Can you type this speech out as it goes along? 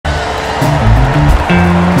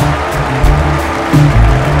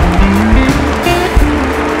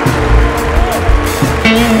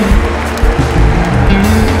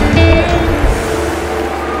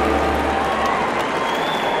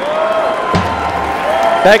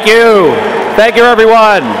Thank you. Thank you,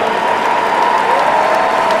 everyone.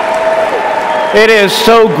 It is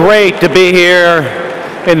so great to be here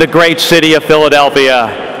in the great city of Philadelphia.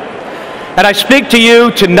 And I speak to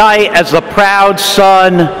you tonight as the proud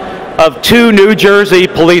son of 2 New Jersey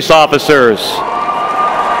police officers.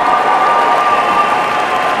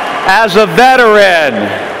 As a veteran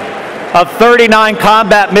of 39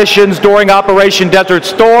 combat missions during Operation Desert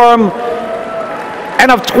Storm, and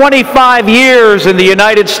of 25 years in the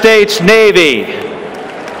United States Navy.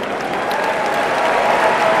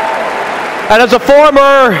 And as a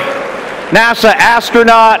former NASA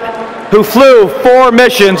astronaut who flew 4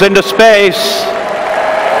 missions into space,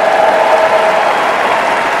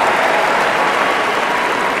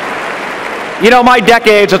 you know, my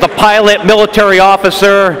decades as a pilot, military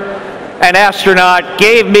officer, and astronaut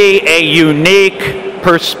gave me a unique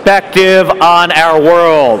perspective on our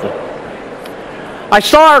world. I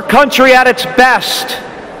saw our country at its best.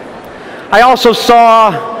 I also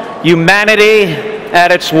saw humanity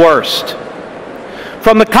at its worst.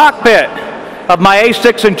 From the cockpit of my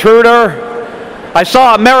A6 Intruder, I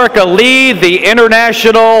saw America lead the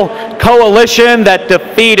international coalition that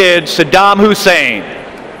defeated Saddam Hussein.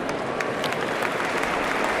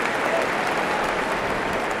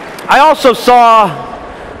 I also saw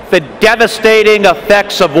the devastating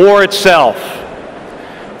effects of war itself.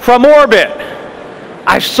 From orbit,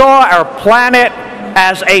 I saw our planet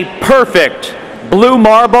as a perfect blue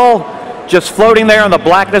marble just floating there in the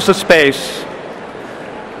blackness of space.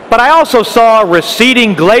 But I also saw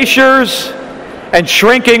receding glaciers and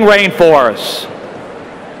shrinking rainforests.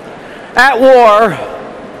 At war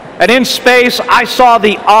and in space, I saw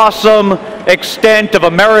the awesome extent of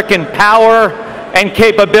American power and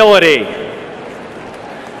capability.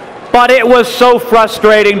 But it was so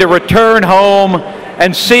frustrating to return home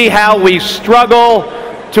and see how we struggle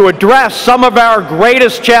to address some of our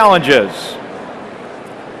greatest challenges.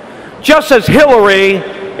 Just as Hillary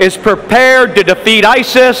is prepared to defeat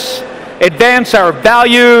ISIS, advance our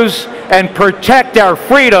values, and protect our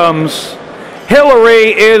freedoms,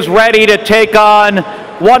 Hillary is ready to take on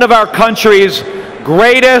one of our country's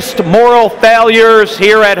greatest moral failures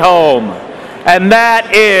here at home, and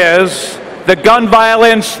that is the gun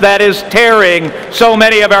violence that is tearing so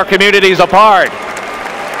many of our communities apart.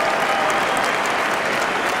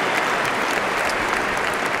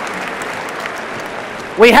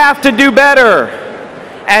 We have to do better,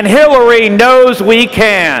 and Hillary knows we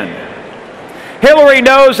can. Hillary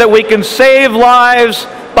knows that we can save lives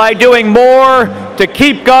by doing more to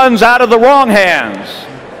keep guns out of the wrong hands.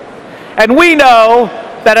 And we know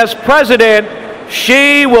that as president,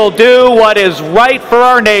 she will do what is right for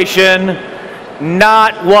our nation,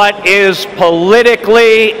 not what is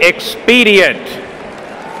politically expedient.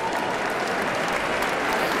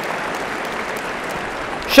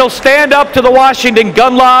 She'll stand up to the Washington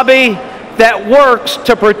gun lobby that works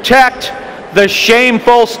to protect the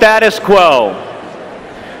shameful status quo.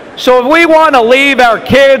 So if we want to leave our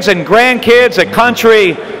kids and grandkids a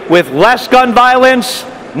country with less gun violence,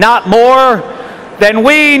 not more, then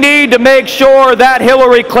we need to make sure that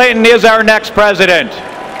Hillary Clinton is our next president.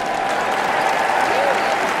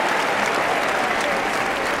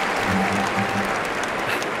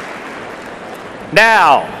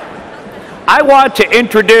 Now, I want to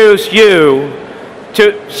introduce you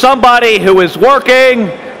to somebody who is working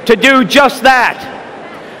to do just that.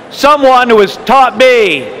 Someone who has taught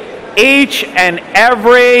me each and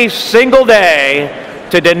every single day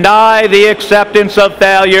to deny the acceptance of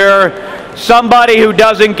failure, somebody who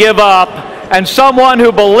doesn't give up, and someone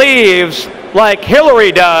who believes, like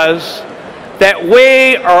Hillary does, that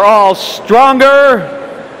we are all stronger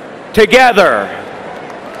together.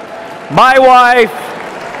 My wife,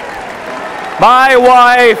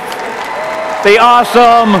 the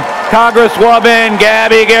awesome Congresswoman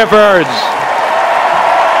Gabby Giffords.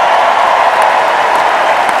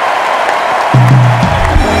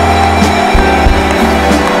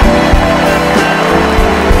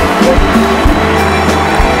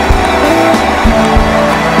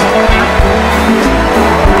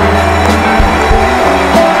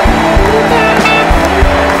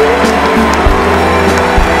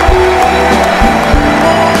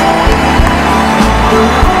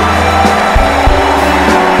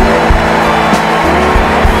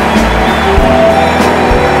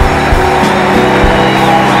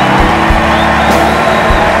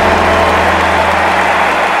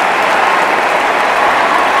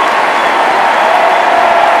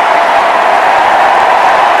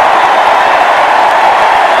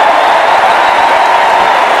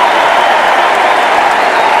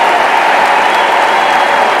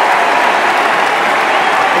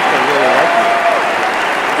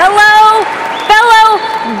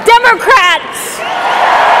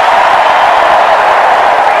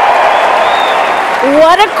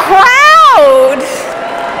 a crowd!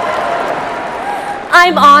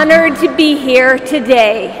 I'm honored to be here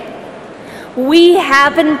today. We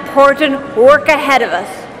have important work ahead of us,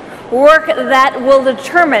 work that will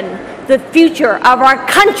determine the future of our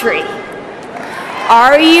country.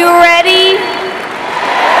 Are you ready?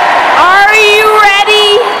 Are you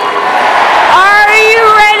ready? Are you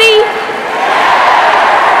ready?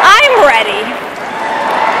 I'm ready.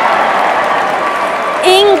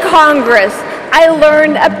 In Congress, I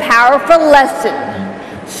learned a powerful lesson.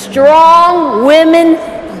 Strong women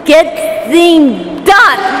get things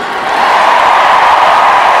done.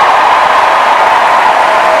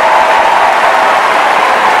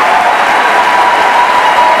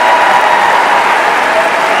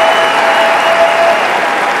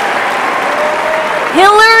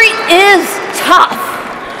 Hillary is tough.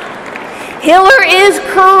 Hillary is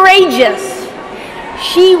courageous.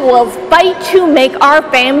 She will fight to make our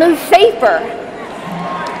families safer.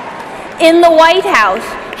 In the White House,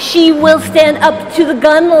 she will stand up to the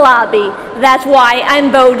gun lobby. That's why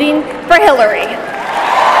I'm voting for Hillary.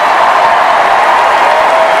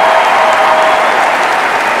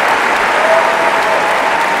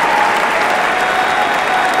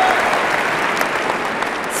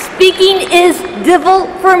 Speaking is difficult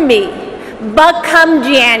for me, but come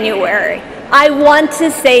January, I want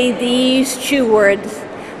to say these 2 words,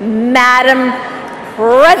 Madam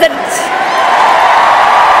President.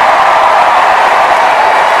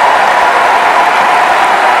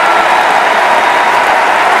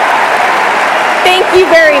 Thank you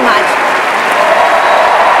very much.